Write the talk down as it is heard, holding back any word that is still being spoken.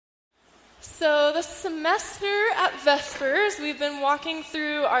So this semester at Vespers, we've been walking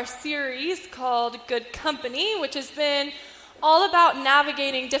through our series called Good Company, which has been all about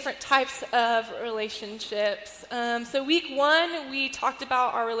navigating different types of relationships. So week 1, we talked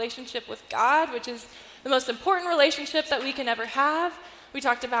about our relationship with God, which is the most important relationship that we can ever have. We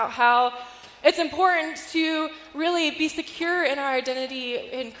talked about how it's important to really be secure in our identity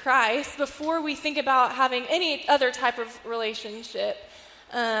in Christ before we think about having any other type of relationship.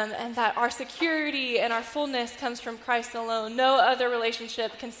 And that our security and our fullness comes from Christ alone. No other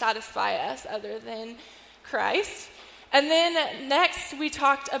relationship can satisfy us other than Christ. And then next we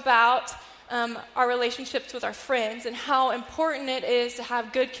talked about our relationships with our friends and how important it is to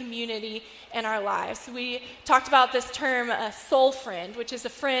have good community in our lives. We talked about this term, a soul friend, which is a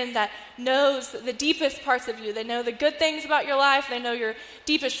friend that knows the deepest parts of you. They know the good things about your life. They know your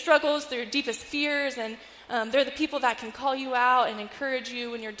deepest struggles, your deepest fears, and they're the people that can call you out and encourage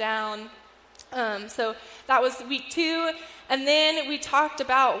you when you're down. So that was week 2. And then we talked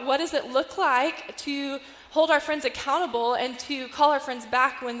about what does it look like to hold our friends accountable and to call our friends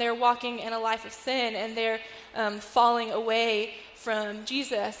back when they're walking in a life of sin and they're falling away from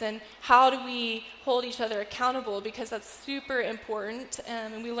Jesus. And how do we hold each other accountable? Because that's super important.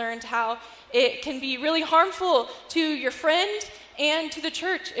 And we learned how it can be really harmful to your friend and to the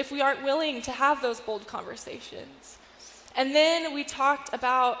church if we aren't willing to have those bold conversations. And then we talked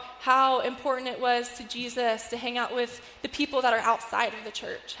about how important it was to Jesus to hang out with the people that are outside of the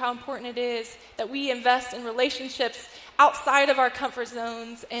church, how important it is that we invest in relationships outside of our comfort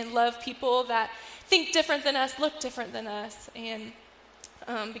zones and love people that think different than us, look different than us, and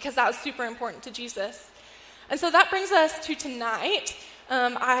because that was super important to Jesus. And so that brings us to tonight.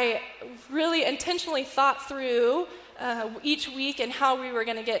 I really intentionally thought through each week and how we were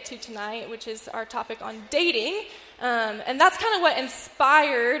going to get to tonight, which is our topic on dating. And that's kind of what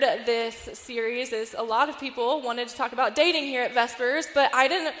inspired this series. Is a lot of people wanted to talk about dating here at Vespers, but I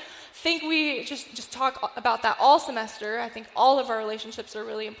didn't think we just talk about that all semester. I think all of our relationships are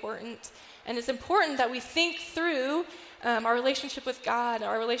really important. And it's important that we think through our relationship with God,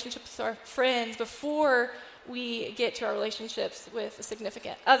 our relationships with our friends, before we get to our relationships with a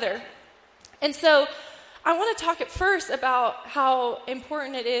significant other. And so I want to talk at first about how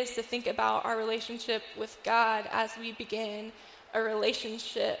important it is to think about our relationship with God as we begin a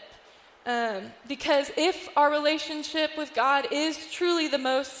relationship. Because if our relationship with God is truly the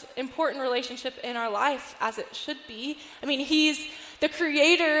most important relationship in our life, as it should be, I mean, He's the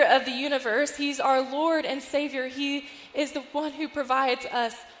creator of the universe. He's our Lord and Savior. He is the one who provides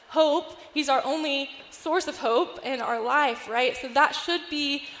us hope. He's our only source of hope in our life, right? So that should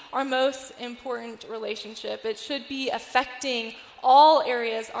be our most important relationship. It should be affecting all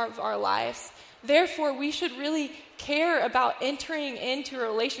areas of our lives. Therefore, we should really care about entering into a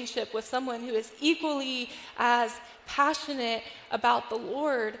relationship with someone who is equally as passionate about the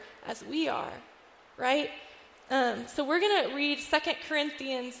Lord as we are, right? So we're going to read 2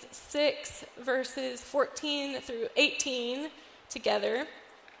 Corinthians 6, verses 14 through 18 together.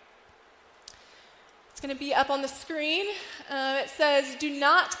 It's going to be up on the screen. It says, "Do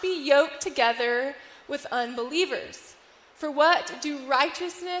not be yoked together with unbelievers. For what do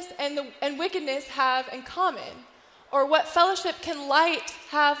righteousness and wickedness have in common? Or what fellowship can light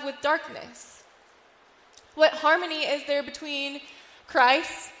have with darkness? What harmony is there between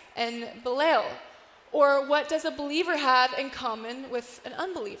Christ and Belial? Or what does a believer have in common with an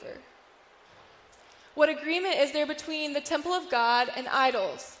unbeliever? What agreement is there between the temple of God and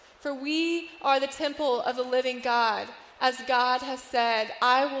idols? For we are the temple of the living God, as God has said,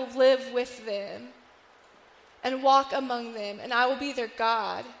 I will live with them and walk among them, and I will be their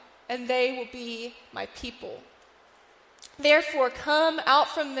God, and they will be my people. Therefore, come out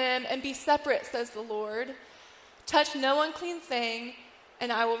from them and be separate, says the Lord. Touch no unclean thing,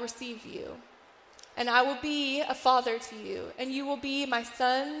 and I will receive you. And I will be a father to you, and you will be my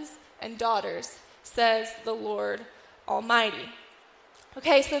sons and daughters, says the Lord Almighty."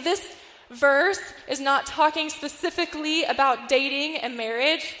 Okay, so this verse is not talking specifically about dating and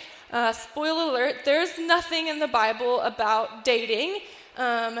marriage. Spoiler alert, there's nothing in the Bible about dating.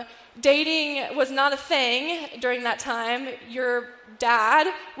 Dating was not a thing during that time. Your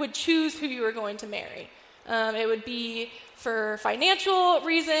dad would choose who you were going to marry. It would be for financial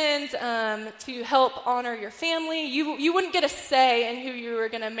reasons, to help honor your family. You wouldn't get a say in who you were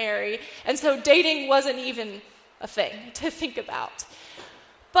going to marry. And so dating wasn't even a thing to think about.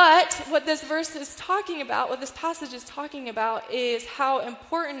 But what this verse is talking about, what this passage is talking about, is how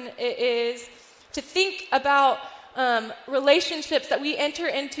important it is to think about relationships that we enter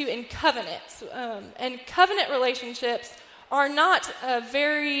into in covenants. And covenant relationships are not a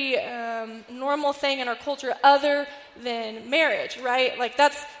very normal thing in our culture other than marriage, right? Like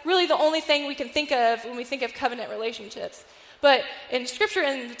that's really the only thing we can think of when we think of covenant relationships. But in Scripture,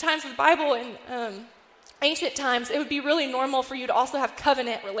 in the times of the Bible, in ancient times, it would be really normal for you to also have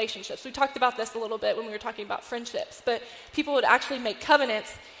covenant relationships. We talked about this a little bit when we were talking about friendships, but people would actually make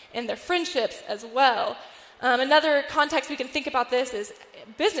covenants in their friendships as well. Another context we can think about this is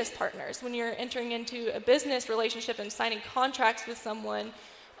business partners. When you're entering into a business relationship and signing contracts with someone,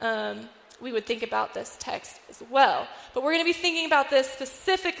 we would think about this text as well. But we're going to be thinking about this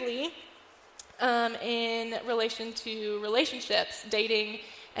specifically in relation to relationships, dating,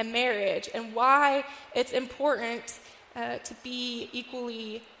 and marriage, and why it's important to be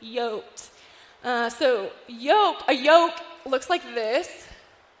equally yoked. So a yoke looks like this.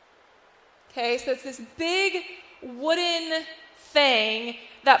 Okay, so it's this big wooden thing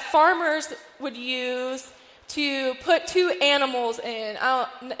that farmers would use to put two animals in.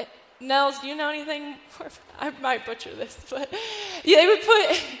 Nels, do you know anything? I might butcher this, but yeah, they would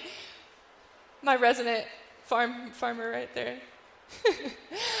put my resident farmer right there.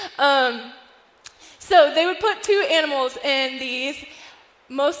 So they would put two animals in these.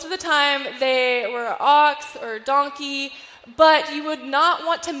 Most of the time they were ox or donkey, but you would not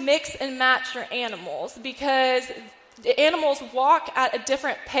want to mix and match your animals because the animals walk at a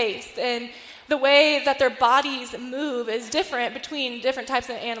different pace, and the way that their bodies move is different between different types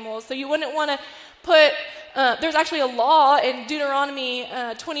of animals. So you wouldn't want to put, there's actually a law in Deuteronomy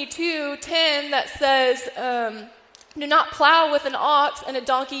 22:10 that says, do not plow with an ox and a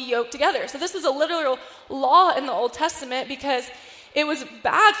donkey yoked together. So this was a literal law in the Old Testament because it was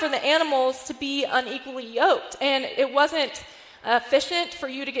bad for the animals to be unequally yoked, and it wasn't efficient for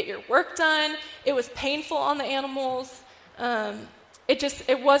you to get your work done. It was painful on the animals.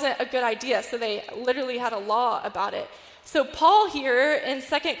 It wasn't a good idea, so they literally had a law about it. So Paul here in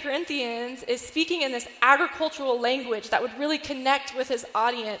 2 Corinthians is speaking in this agricultural language that would really connect with his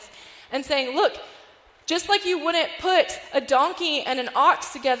audience and saying, look, just like you wouldn't put a donkey and an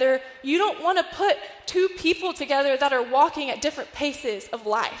ox together, you don't want to put two people together that are walking at different paces of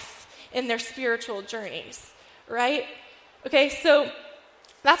life in their spiritual journeys, right? Okay, so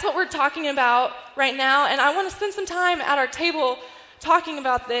that's what we're talking about right now, and I want to spend some time at our table talking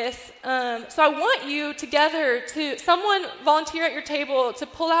about this. So I want you together someone volunteer at your table to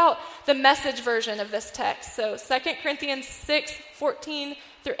pull out the Message version of this text. So 2 Corinthians 6:14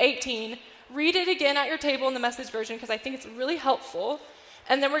 through 18. Read it again at your table in the Message version because I think it's really helpful.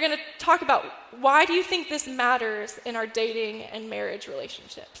 And then we're going to talk about why do you think this matters in our dating and marriage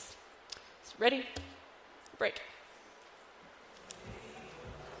relationships. So ready? Break.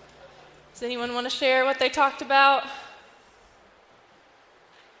 Does anyone want to share what they talked about?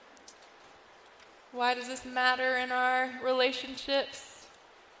 Why does this matter in our relationships?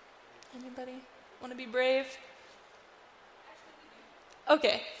 Anybody want to be brave?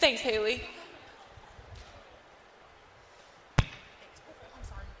 Okay, thanks, Haley.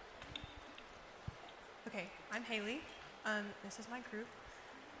 Okay, I'm Haley. This is my group.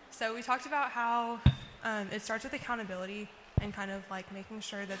 So we talked about how it starts with accountability and kind of like making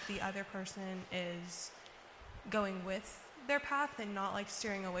sure that the other person is going with their path and not like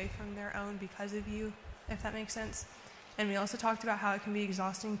steering away from their own because of you, if that makes sense. And we also talked about how it can be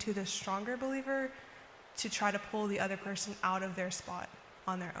exhausting to the stronger believer to try to pull the other person out of their spot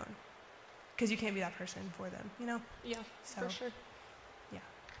on their own. Because you can't be that person for them, you know? Yeah, for sure. Yeah.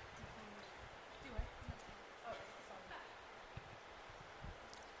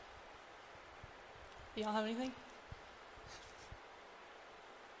 Do y'all have anything?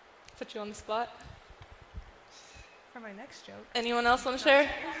 Put you on the spot. For my next joke. Anyone else want to share?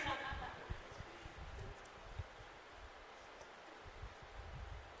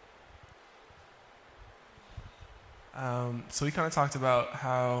 So we kind of talked about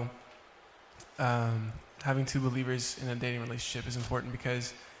how having two believers in a dating relationship is important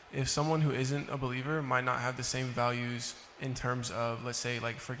because if someone who isn't a believer might not have the same values in terms of, let's say,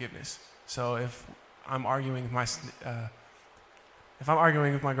 like forgiveness. So if I'm arguing with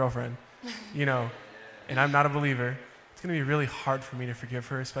my girlfriend, you know, and I'm not a believer, it's going to be really hard for me to forgive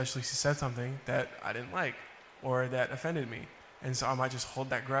her, especially if she said something that I didn't like or that offended me. And so I might just hold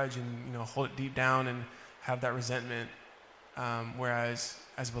that grudge and, you know, hold it deep down and have that resentment. Whereas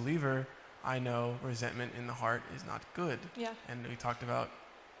as a believer, I know resentment in the heart is not good. Yeah. And we talked about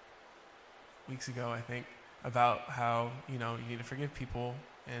weeks ago, I think, about how, you know, you need to forgive people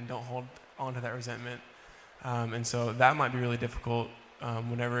and don't hold on to that resentment. And so that might be really difficult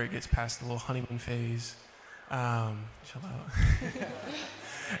whenever it gets past the little honeymoon phase. Chill out.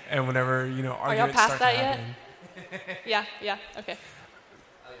 And whenever, you know, arguments past start that to yet? happen. Yeah, okay.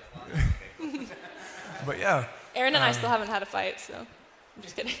 But yeah. Aaron and I still haven't had a fight, so I'm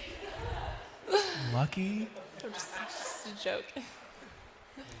just kidding. Lucky. Just a joke.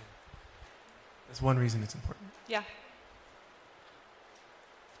 That's one reason it's important. Yeah.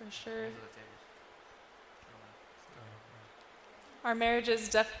 For sure. Our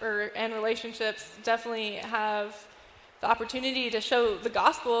marriages and relationships definitely have the opportunity to show the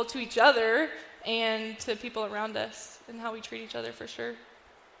gospel to each other and to people around us and how we treat each other, for sure.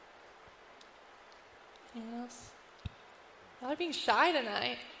 Anyone else? Y'all are being shy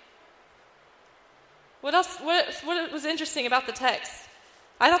tonight. What else? What was interesting about the text?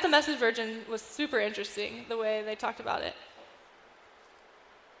 I thought the Message version was super interesting, the way they talked about it.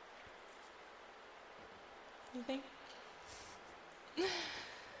 Anything?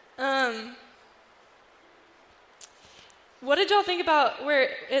 What did y'all think about where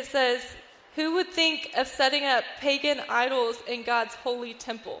it says, who would think of setting up pagan idols in God's holy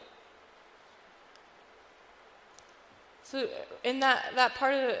temple? So in that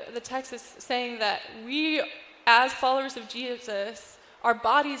part of the text is saying that we, as followers of Jesus, our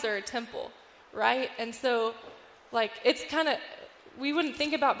bodies are a temple, right? And so, like, it's kind of, we wouldn't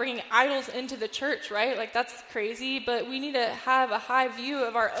think about bringing idols into the church, right? Like, that's crazy, but we need to have a high view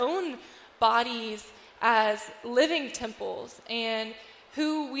of our own bodies as living temples and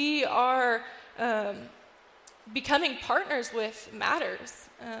who we are becoming partners with matters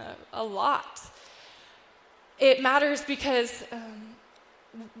a lot. It matters because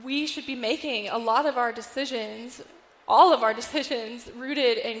we should be making a lot of our decisions, all of our decisions,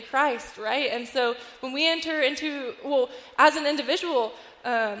 rooted in Christ, right? And so when we enter into, as an individual,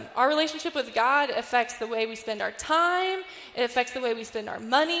 our relationship with God affects the way we spend our time. It affects the way we spend our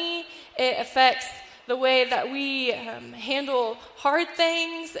money. It affects the way that we handle hard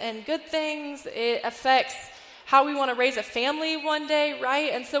things and good things. It affects how we want to raise a family one day,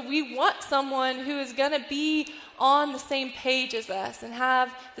 right? And so we want someone who is going to be on the same page as us and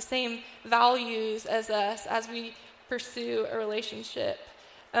have the same values as us as we pursue a relationship.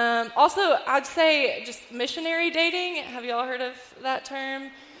 Also, I'd say just missionary dating. Have you all heard of that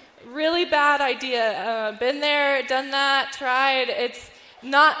term? Really bad idea. Been there, done that, tried. It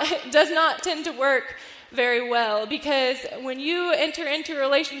does not tend to work very well, because when you enter into a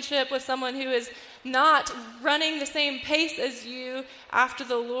relationship with someone who is not running the same pace as you after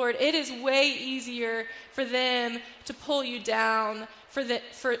the Lord, it is way easier for them to pull you down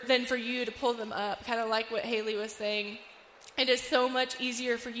than for you to pull them up, kind of like what Haley was saying. It is so much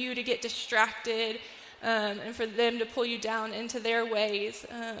easier for you to get distracted and for them to pull you down into their ways.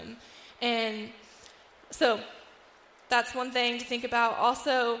 And so that's one thing to think about.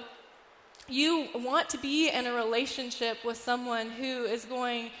 Also, you want to be in a relationship with someone who is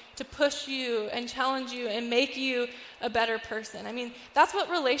going to push you and challenge you and make you a better person. I mean, that's what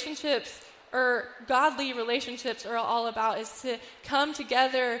relationships or godly relationships are all about, is to come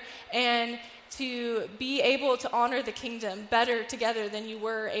together and to be able to honor the kingdom better together than you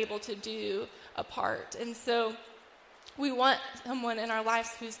were able to do apart. And so we want someone in our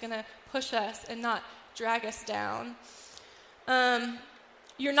lives who's going to push us and not drag us down.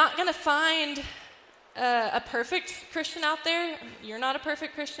 You're not going to find a perfect Christian out there. You're not a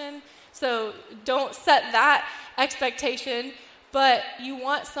perfect Christian, so don't set that expectation. But you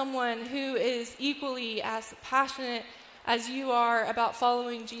want someone who is equally as passionate as you are about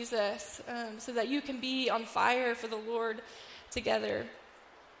following Jesus, so that you can be on fire for the Lord together.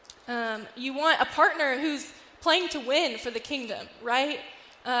 You want a partner who's playing to win for the kingdom, right?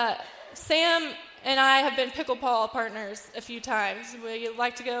 Sam and I have been pickleball partners a few times. We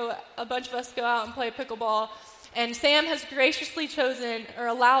like to go, a bunch of us go out and play pickleball. And Sam has graciously chosen or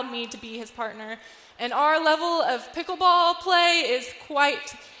allowed me to be his partner. And our level of pickleball play is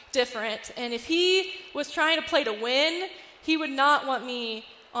quite different. And if he was trying to play to win, he would not want me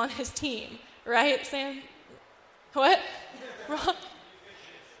on his team. Right, Sam? What?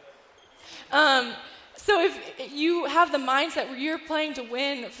 So if you have the mindset where you're playing to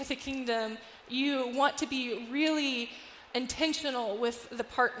win for the kingdom, you want to be really intentional with the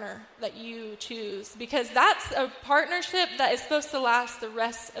partner that you choose, because that's a partnership that is supposed to last the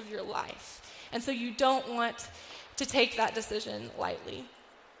rest of your life. And so you don't want to take that decision lightly.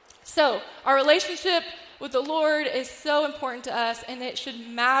 So our relationship with the Lord is so important to us, and it should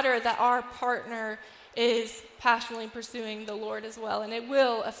matter that our partner is passionately pursuing the Lord as well, and it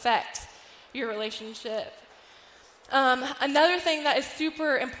will affect your relationship. Another thing that is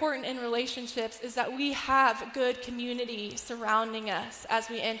super important in relationships is that we have good community surrounding us as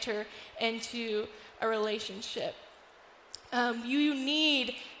we enter into a relationship. You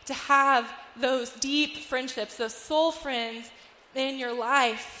need to have those deep friendships, those soul friends in your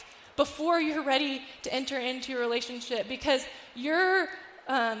life before you're ready to enter into a relationship, because the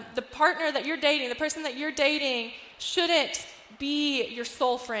partner that you're dating, the person that you're dating, shouldn't be your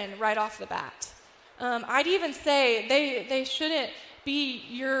soul friend right off the bat. I'd even say they shouldn't be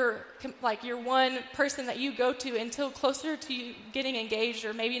your one person that you go to until closer to you getting engaged,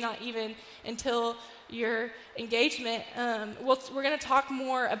 or maybe not even until your engagement. We're going to talk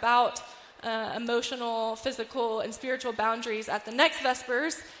more about emotional, physical, and spiritual boundaries at the next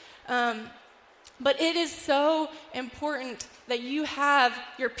Vespers. But it is so important that you have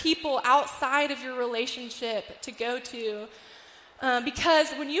your people outside of your relationship to go to.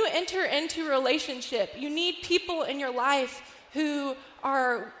 Because when you enter into a relationship, you need people in your life who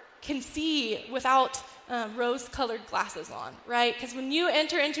can see without rose-colored glasses on, right? Because when you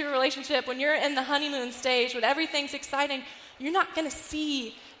enter into a relationship, when you're in the honeymoon stage, when everything's exciting, you're not going to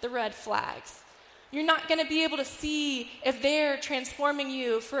see the red flags. You're not going to be able to see if they're transforming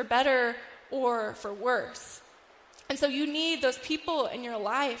you for better or for worse. And so you need those people in your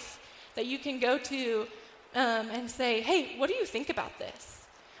life that you can go to and say, hey, what do you think about this?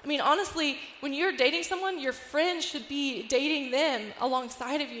 I mean, honestly, when you're dating someone, your friends should be dating them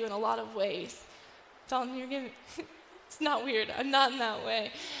alongside of you in a lot of ways. Dalton, you're giving... It's not weird. I'm not in that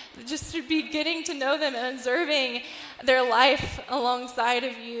way. Just to be getting to know them and observing their life alongside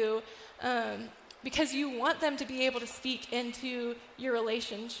of you, because you want them to be able to speak into your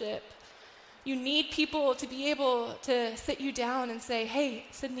relationship. You need people to be able to sit you down and say, hey,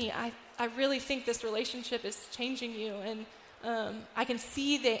 Sydney, I really think this relationship is changing you, and I can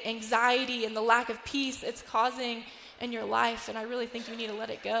see the anxiety and the lack of peace it's causing in your life, and I really think you need to let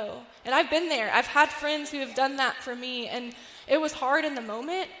it go. And I've been there. I've had friends who have done that for me, and it was hard in the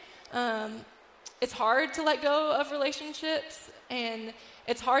moment. It's hard to let go of relationships, and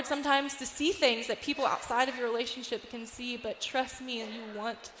it's hard sometimes to see things that people outside of your relationship can see, but trust me, you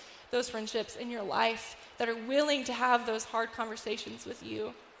want those friendships in your life that are willing to have those hard conversations with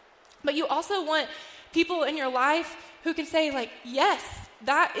you. But you also want people in your life who can say, like, yes,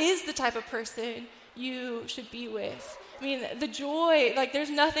 that is the type of person you should be with. I mean, the joy, like, there's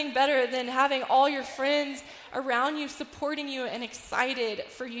nothing better than having all your friends around you supporting you and excited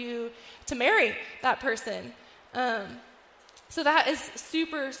for you to marry that person. So that is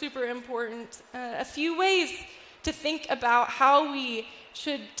super, super important. A few ways to think about how we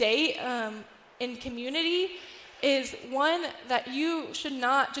should date in community is, one, that you should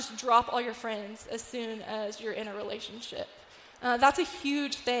not just drop all your friends as soon as you're in a relationship. That's a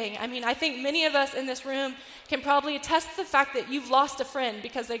huge thing. I mean, I think many of us in this room can probably attest to the fact that you've lost a friend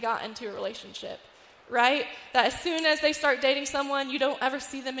because they got into a relationship, right? That as soon as they start dating someone, you don't ever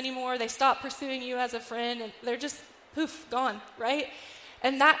see them anymore. They stop pursuing you as a friend, and they're just, poof, gone, right?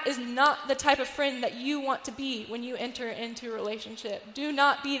 And that is not the type of friend that you want to be when you enter into a relationship. Do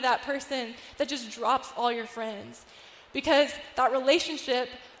not be that person that just drops all your friends, because that relationship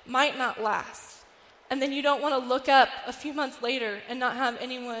might not last. And then you don't want to look up a few months later and not have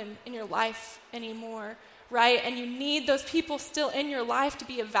anyone in your life anymore, right? And you need those people still in your life to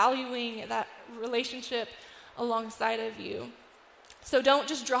be evaluating that relationship alongside of you. So don't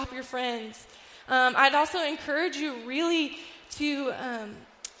just drop your friends. I'd also encourage you really to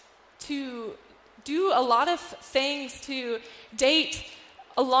do a lot of things to date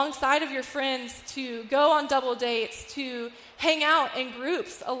alongside of your friends, to go on double dates, to hang out in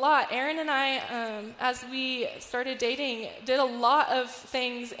groups a lot. Aaron and I, as we started dating, did a lot of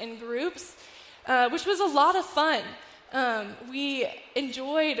things in groups, which was a lot of fun. We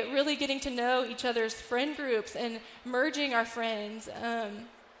enjoyed really getting to know each other's friend groups and merging our friends.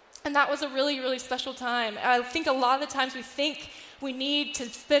 And that was a really, really special time. I think a lot of the times we think we need to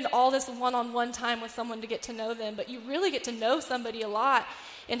spend all this one-on-one time with someone to get to know them, but you really get to know somebody a lot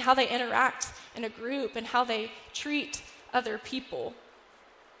in how they interact in a group and how they treat other people.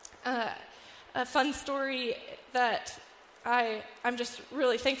 A fun story that I'm just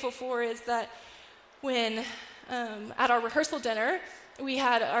really thankful for is that when at our rehearsal dinner, we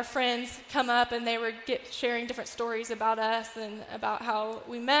had our friends come up and they were sharing different stories about us and about how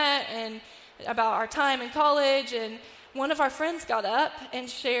we met and about our time in college. And one of our friends got up and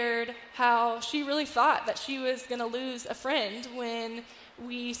shared how she really thought that she was going to lose a friend when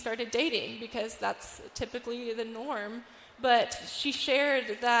we started dating, because that's typically the norm. But she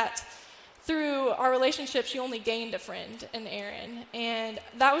shared that through our relationship, she only gained a friend in Aaron. And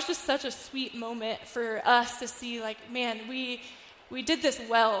that was just such a sweet moment for us to see, like, man, we did this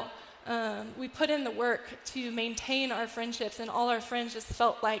well. We put in the work to maintain our friendships, and all our friends just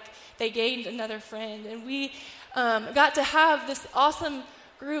felt like they gained another friend. And we got to have this awesome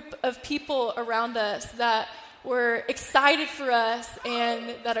group of people around us that were excited for us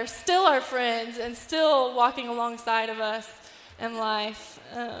and that are still our friends and still walking alongside of us in life.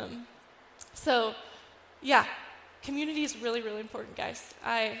 So, yeah, community is really, really important, guys.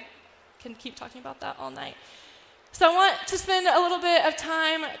 I can keep talking about that all night. So I want to spend a little bit of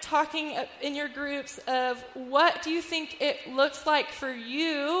time talking in your groups of what do you think it looks like for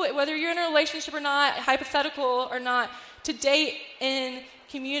you, whether you're in a relationship or not, hypothetical or not, to date in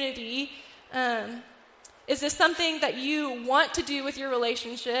community. Is this something that you want to do with your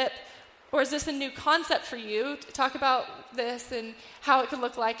relationship, or is this a new concept for you? To talk about this and how it could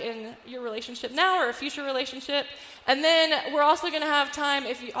look like in your relationship now or a future relationship. And then we're also going to have time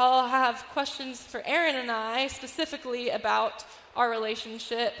if you all have questions for Aaron and I specifically about our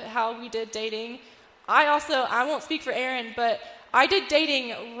relationship, how we did dating. I won't speak for Aaron, but I did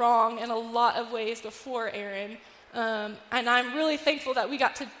dating wrong in a lot of ways before Aaron. And I'm really thankful that we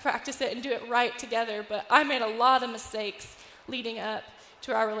got to practice it and do it right together. But I made a lot of mistakes leading up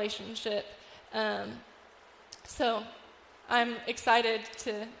to our relationship. So I'm excited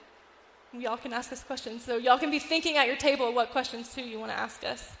y'all can ask us questions. So y'all can be thinking at your table what questions too you want to ask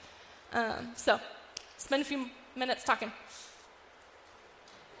us. So spend a few minutes talking.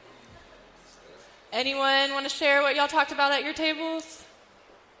 Anyone want to share what y'all talked about at your tables?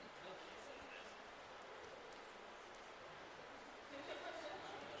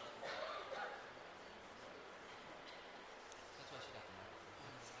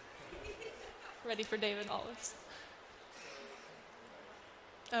 Ready for David Olives.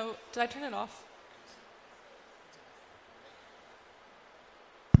 Oh, did I turn it off?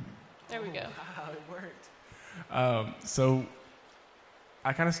 There we go. Wow, it worked. So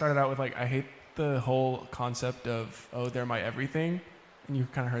I kind of started out with I hate the whole concept of, they're my everything. And you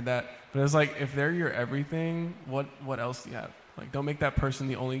kind of heard that. But it's if they're your everything, what else do you have? Don't make that person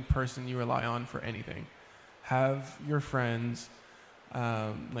the only person you rely on for anything. Have your friends,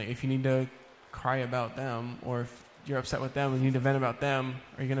 if you need to cry about them, or if you're upset with them and you need to vent about them,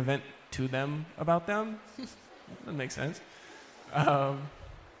 are you going to vent to them about them? That makes sense.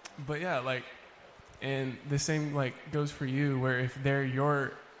 But yeah, and the same goes for you, where if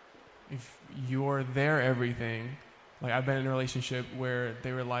you're their everything, I've been in a relationship where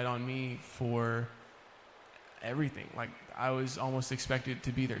they relied on me for everything. I was almost expected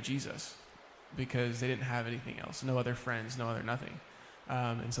to be their Jesus because they didn't have anything else, no other friends, no other nothing.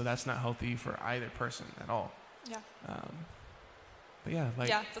 And so that's not healthy for either person at all. Yeah. But yeah,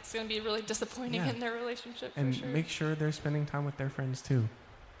 that's going to be really disappointing in their relationship. And for sure. make sure they're spending time with their friends too.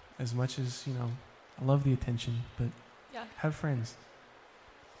 As much as, I love the attention, but have friends.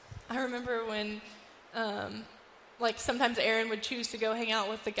 I remember when, sometimes Aaron would choose to go hang out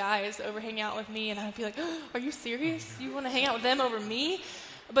with the guys over hang out with me, and I'd be like, oh, are you serious? You want to hang out with them over me?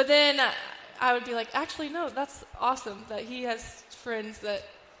 But then I would be like, actually, no, that's awesome that he has friends that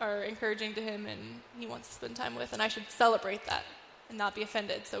are encouraging to him and he wants to spend time with, and I should celebrate that and not be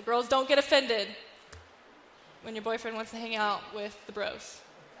offended. So girls, don't get offended when your boyfriend wants to hang out with the bros.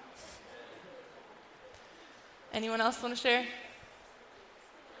 Anyone else want to share?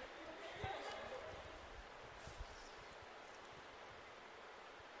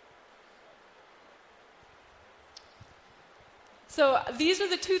 So these are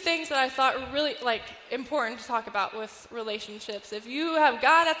the two things that I thought were really important to talk about with relationships. If you have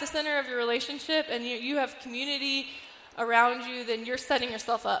God at the center of your relationship and you have community around you, then you're setting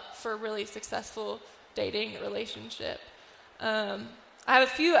yourself up for a really successful dating relationship. I have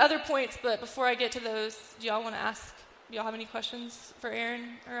a few other points, but before I get to those, do y'all want to ask? Do y'all have any questions for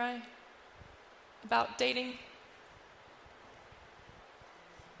Aaron or I about dating?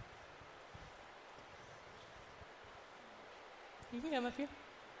 You can come up here.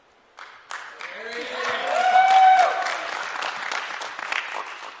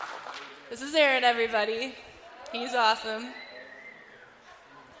 This is Aaron, everybody. He's awesome.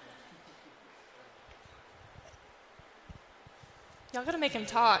 Y'all gotta make him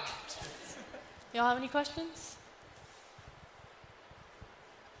talk. Y'all have any questions?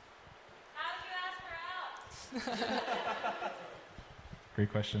 How did you ask her out? Great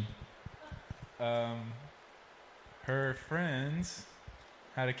question. Her friends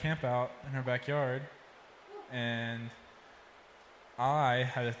had a camp out in her backyard, and I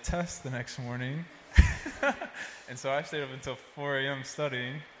had a test the next morning, and so I stayed up until 4 a.m.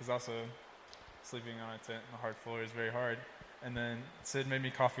 studying, because also sleeping on a tent on a hard floor is very hard. And then Sid made me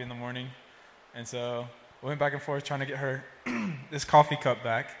coffee in the morning, and so we went back and forth trying to get her this coffee cup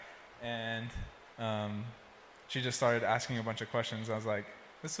back, and she just started asking a bunch of questions. I was like,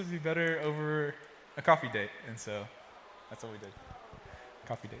 this would be better over a coffee date, and so that's what we did.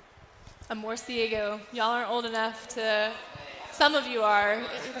 coffee date? Amor Ciego. Y'all aren't old enough to. Some of you are.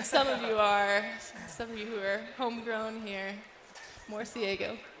 Some of you are. Some of you who are homegrown here. Amor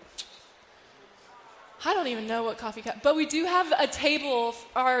Ciego. I don't even know what coffee cup, but we do have a table.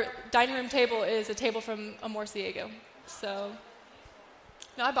 Our dining room table is a table from Amor Ciego. So,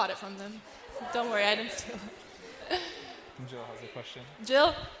 no, I bought it from them. Don't worry, I didn't steal it. Jill has a question.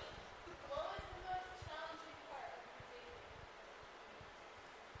 Jill?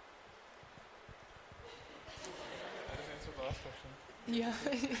 That doesn't answer the last question. Yeah.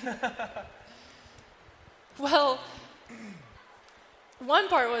 Well, one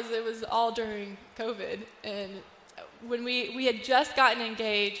part was it was all during COVID, and when we had just gotten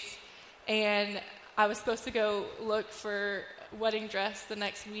engaged, and I was supposed to go look for a wedding dress the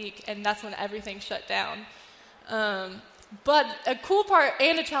next week, and that's when everything shut down. But a cool part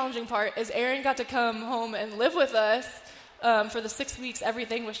and a challenging part is Aaron got to come home and live with us for the 6 weeks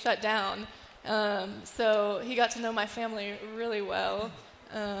everything was shut down. So he got to know my family really well.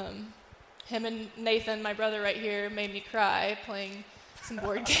 Him and Nathan, my brother right here, made me cry playing some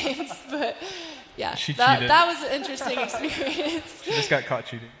board games. But yeah, She cheated. that was an interesting experience. She just got caught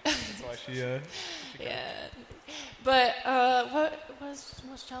cheating. That's why she Yeah. But what was the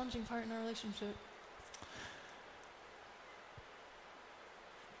most challenging part in our relationship?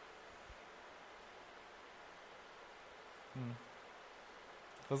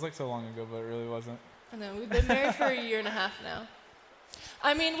 Feels like so long ago, but it really wasn't. I know, we've been married for a year and a half now.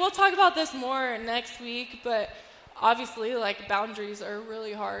 I mean, we'll talk about this more next week, but obviously, like, boundaries are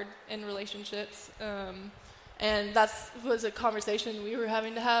really hard in relationships. And that was a conversation we were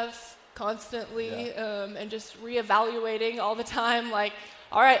having to have constantly, and just reevaluating all the time, like,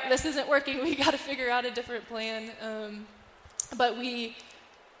 all right, this isn't working, we got to figure out a different plan. But we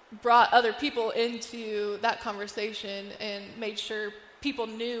brought other people into that conversation and made sure people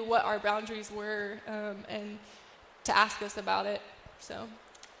knew what our boundaries were, and to ask us about it. So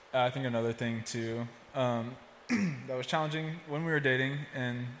I think another thing too that was challenging when we were dating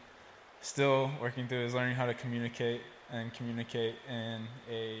and still working through is learning how to communicate in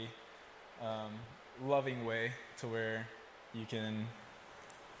a loving way to where you can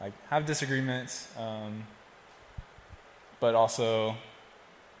like have disagreements, but also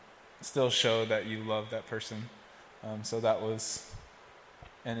still show that you love that person. So that was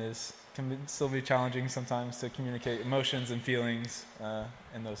and can still be challenging sometimes to communicate emotions and feelings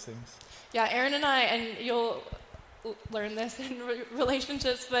and those things. Yeah, Aaron and I, and you'll learn this in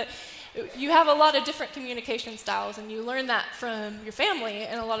relationships, but you have a lot of different communication styles, and you learn that from your family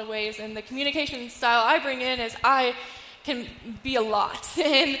in a lot of ways. And the communication style I bring in is I can be a lot,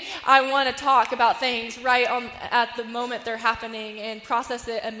 and I want to talk about things right at the moment they're happening and process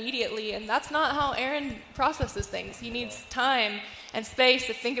it immediately. And that's not how Aaron processes things. He needs time and space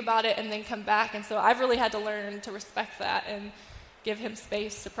to think about it and then come back. And so I've really had to learn to respect that and give him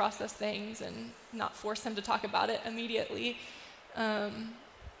space to process things and not force him to talk about it immediately. Yeah,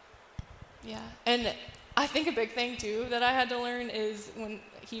 and I think a big thing too that I had to learn is when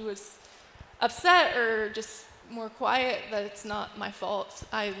he was upset or just more quiet, that it's not my fault.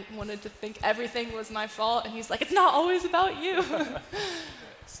 I wanted to think everything was my fault, and he's like, it's not always about you.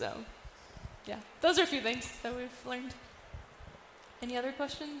 So, yeah, those are a few things that we've learned. Any other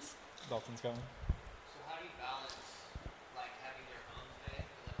questions? Dalton's got one. So how do you balance like having your own faith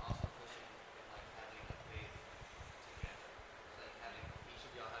and then also pushing and like having a faith together? Like having each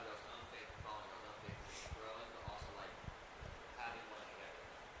of y'all have your own faith, following your own faith, growing, but also like having one together.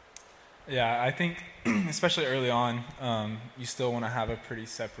 Yeah, I think especially early on, you still want to have a pretty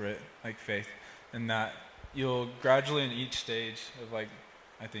separate like faith, and that you'll gradually in each stage of like,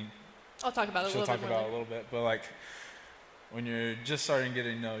 I think I'll talk about it a she'll little talk bit about more. a little bit, but like when you're just starting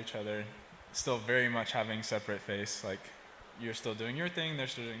getting to know each other, still very much having separate faiths. Like you're still doing your thing, they're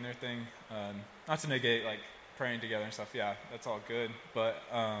still doing their thing. Not to negate like praying together and stuff. Yeah, that's all good, but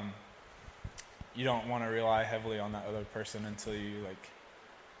you don't want to rely heavily on that other person until you like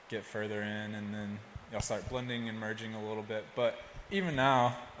get further in, and then you'll start blending and merging a little bit. But even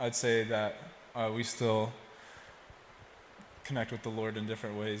now, I'd say that we still connect with the Lord in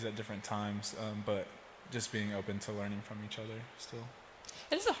different ways at different times, but just being open to learning from each other still.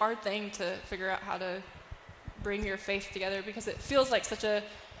 It is a hard thing to figure out how to bring your faith together because it feels like such a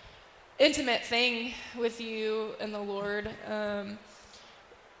intimate thing with you and the Lord.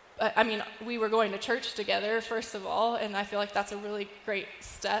 I mean, we were going to church together, first of all, and I feel like that's a really great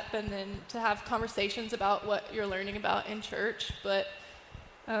step, and then to have conversations about what you're learning about in church. But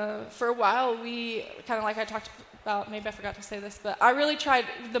for a while, we, kind of like I talked about, maybe I forgot to say this, but I really tried,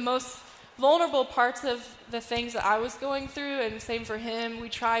 the most vulnerable parts of the things that I was going through, and same for him, we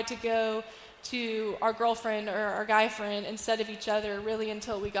tried to go to our girlfriend or our guy friend instead of each other really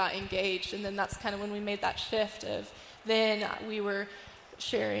until we got engaged. And then that's kind of when we made that shift of then we were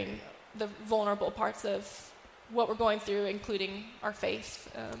sharing the vulnerable parts of what we're going through, including our faith.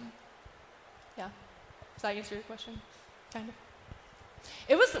 Yeah. Does that answer your question? Kind of.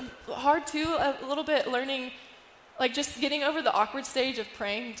 It was hard too, a little bit learning, like just getting over the awkward stage of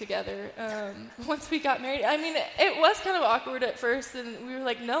praying together. Once we got married, I mean, it was kind of awkward at first, and we were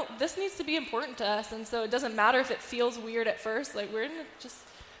like, no, this needs to be important to us, and so it doesn't matter if it feels weird at first. Like, we're gonna just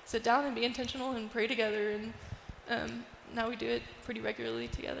sit down and be intentional and pray together, and now we do it pretty regularly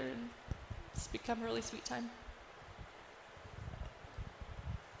together, and it's become a really sweet time.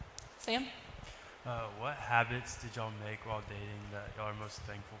 Sam? What habits did y'all make while dating that y'all are most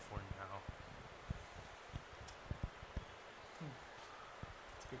thankful for now?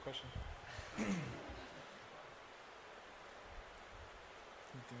 That's a good question. Can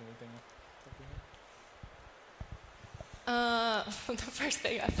you think of anything? The first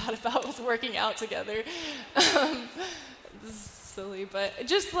thing I thought about was working out together. This is silly, but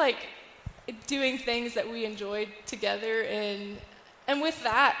just like doing things that we enjoyed together, and with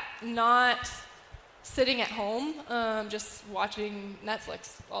that, not sitting at home, just watching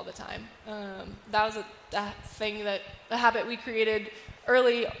Netflix all the time. That was a habit we created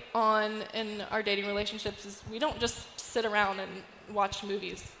early on in our dating relationships, is we don't just sit around and watch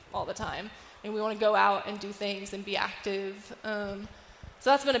movies all the time. And we want to go out and do things and be active. So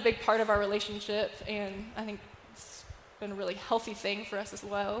that's been a big part of our relationship, and I think it's been a really healthy thing for us as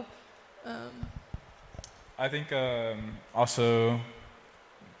well. I think also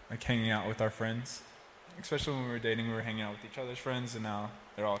like hanging out with our friends. Especially when we were dating, we were hanging out with each other's friends, and now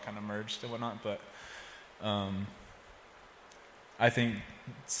they're all kind of merged and whatnot. But I think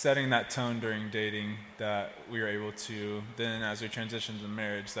setting that tone during dating, that we were able to then, as we transitioned to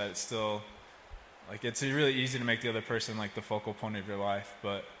marriage, that it's still like it's really easy to make the other person like the focal point of your life,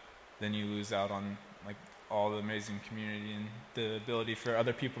 but then you lose out on like all the amazing community and the ability for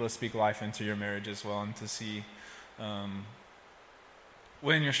other people to speak life into your marriage as well, and to see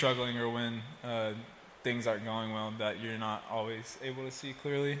when you're struggling or when things aren't going well, that you're not always able to see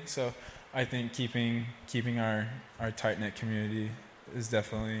clearly. So I think keeping our tight-knit community has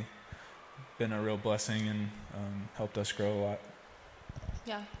definitely been a real blessing and helped us grow a lot.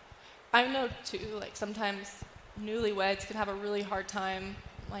 Yeah. I know too, like sometimes newlyweds can have a really hard time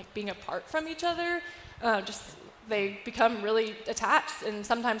like being apart from each other. Just they become really attached and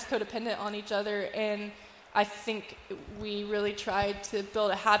sometimes codependent on each other, and I think we really tried to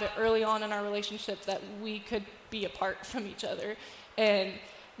build a habit early on in our relationship that we could be apart from each other. And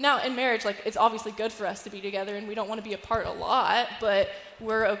now in marriage, like it's obviously good for us to be together, and we don't want to be apart a lot, but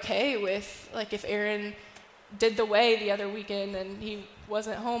we're okay with like if Aaron did the way the other weekend and he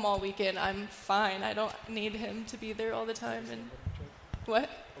wasn't home all weekend, I'm fine. I don't need him to be there all the time. And what?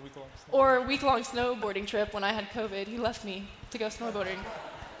 Or a week-long snowboarding trip when I had COVID. He left me to go snowboarding.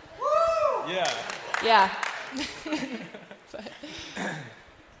 Yeah. Yeah. But,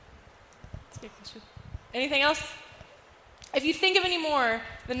 anything else? If you think of any more,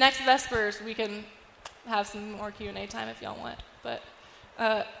 the next Vespers we can have some more Q&A time if y'all want. But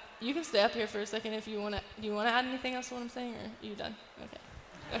you can stay up here for a second if you want to. Do you want to add anything else to what I'm saying, or are you done? Okay.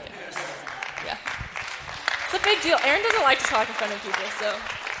 Yeah. It's a big deal. Aaron doesn't like to talk in front of people, so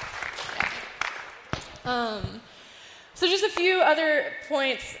yeah. So just a few other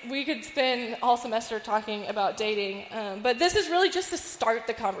points. We could spend all semester talking about dating, but this is really just to start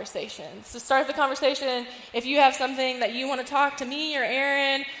the conversation. To start the conversation, if you have something that you want to talk to me or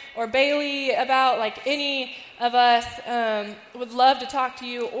Aaron or Bailey about, like any of us would love to talk to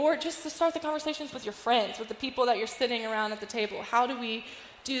you, or just to start the conversations with your friends, with the people that you're sitting around at the table. How do we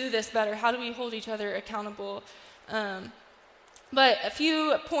do this better? How do we hold each other accountable? But a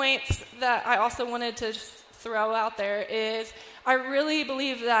few points that I also wanted to just throw out there is I really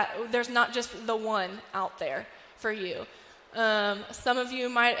believe that there's not just the one out there for you. Some of you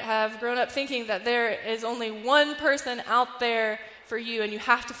might have grown up thinking that there is only one person out there for you, and you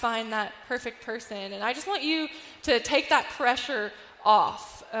have to find that perfect person. And I just want you to take that pressure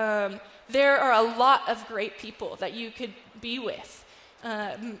off. There are a lot of great people that you could be with.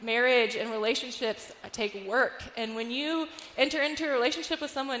 Marriage and relationships take work, and when you enter into a relationship with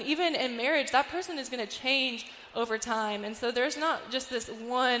someone, even in marriage, that person is going to change over time. And so there's not just this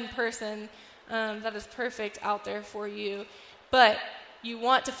one person that is perfect out there for you, but you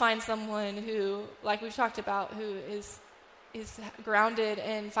want to find someone who, like we've talked about, who is grounded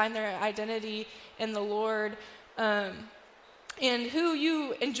and find their identity in the Lord. and who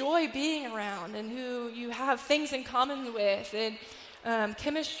you enjoy being around and who you have things in common with and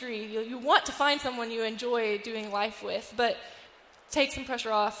chemistry. You want to find someone you enjoy doing life with, but take some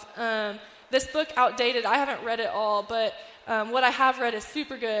pressure off. This book, Outdated, I haven't read it all, but what I have read is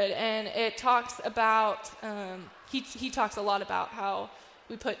super good, and it talks about, he talks a lot about how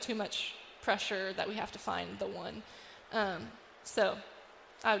we put too much pressure that we have to find the one. So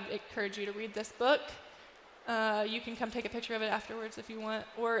I would encourage you to read this book. You can come take a picture of it afterwards if you want,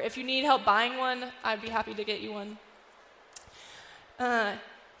 or if you need help buying one, I'd be happy to get you one.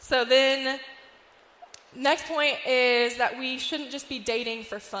 So then, next point is that we shouldn't just be dating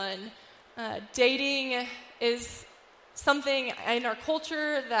for fun. Dating is something in our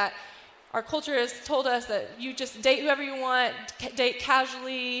culture that our culture has told us that you just date whoever you want, date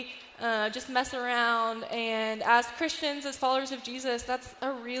casually, just mess around. And as Christians, as followers of Jesus, that's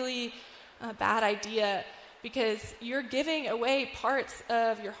a really bad idea, because you're giving away parts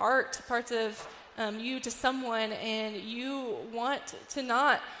of your heart, parts of you to someone, and you want to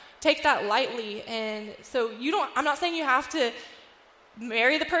not take that lightly. And so I'm not saying you have to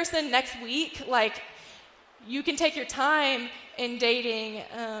marry the person next week. Like, you can take your time in dating,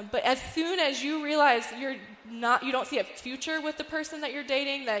 but as soon as you realize you don't see a future with the person that you're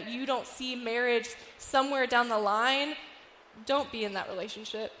dating, that you don't see marriage somewhere down the line, don't be in that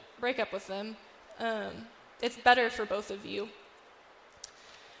relationship. Break up with them. It's better for both of you.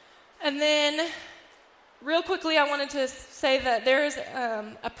 And then, real quickly, I wanted to say that there's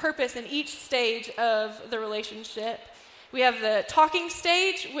a purpose in each stage of the relationship. We have the talking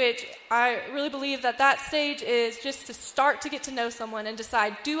stage, which I really believe that stage is just to start to get to know someone and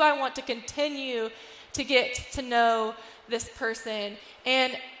decide, do I want to continue to get to know this person?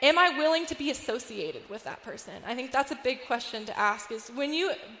 And am I willing to be associated with that person? I think that's a big question to ask, is when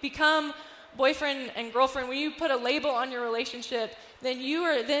you become boyfriend and girlfriend, when you put a label on your relationship, then you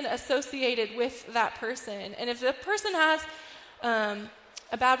are then associated with that person. And if the person has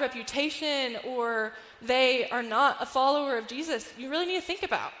a bad reputation, or they are not a follower of Jesus, you really need to think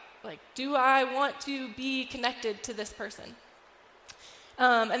about, like, do I want to be connected to this person?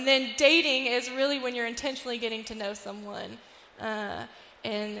 And then dating is really when you're intentionally getting to know someone.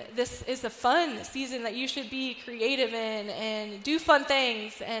 And this is a fun season that you should be creative in and do fun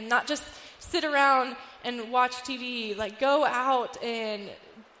things and not just sit around and watch TV. Like, go out and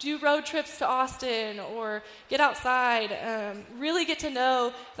do road trips to Austin or get outside. Really get to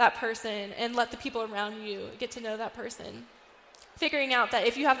know that person and let the people around you get to know that person. Figuring out that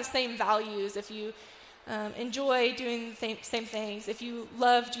if you have the same values, if you enjoy doing the same things, if you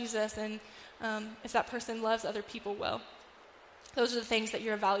love Jesus, and if that person loves other people well. Those are the things that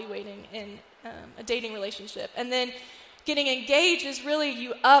you're evaluating in a dating relationship. And then getting engaged is really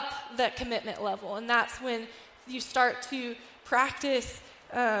you up that commitment level, and that's when you start to practice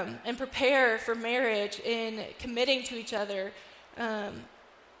and prepare for marriage in committing to each other, and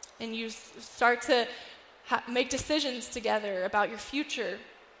you start to make decisions together about your future.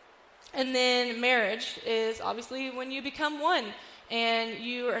 And then marriage is obviously when you become one, and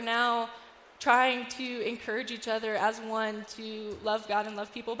you are now trying to encourage each other as one to love God and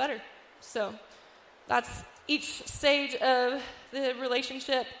love people better. So that's each stage of the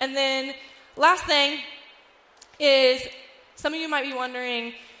relationship. And then last thing is, some of you might be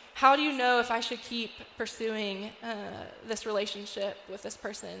wondering, how do you know if I should keep pursuing this relationship with this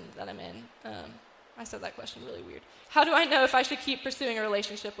person that I'm in? I said that question really weird. How do I know if I should keep pursuing a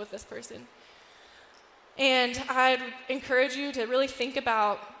relationship with this person? And I'd encourage you to really think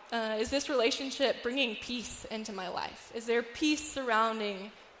about, is this relationship bringing peace into my life? Is there peace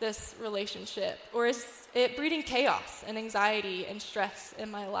surrounding this relationship? Or is it breeding chaos and anxiety and stress in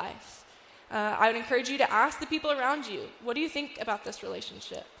my life? I would encourage you to ask the people around you, what do you think about this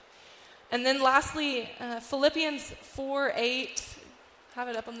relationship? And then lastly, Philippians 4:8, have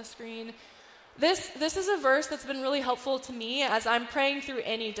it up on the screen. This is a verse that's been really helpful to me as I'm praying through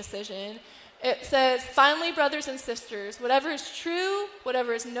any decision. It says, finally, brothers and sisters, whatever is true,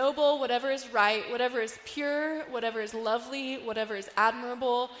 whatever is noble, whatever is right, whatever is pure, whatever is lovely, whatever is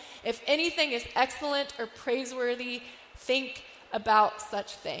admirable, if anything is excellent or praiseworthy, think about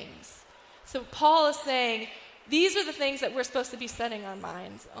such things. So Paul is saying, these are the things that we're supposed to be setting our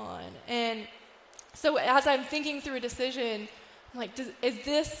minds on. And so as I'm thinking through a decision, I'm like,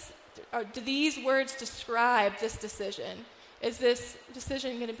 do these words describe this decision? Is this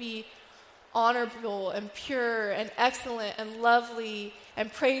decision going to be honorable and pure and excellent and lovely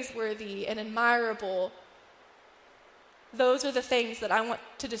and praiseworthy and admirable? Those are the things that I want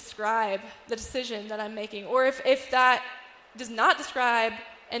to describe the decision that I'm making. Or if that does not describe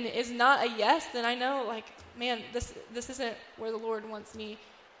and is not a yes, then I know, like, man, this isn't where the Lord wants me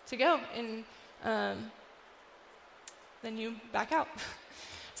to go. And then you back out.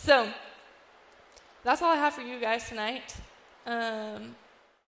 So that's all I have for you guys tonight.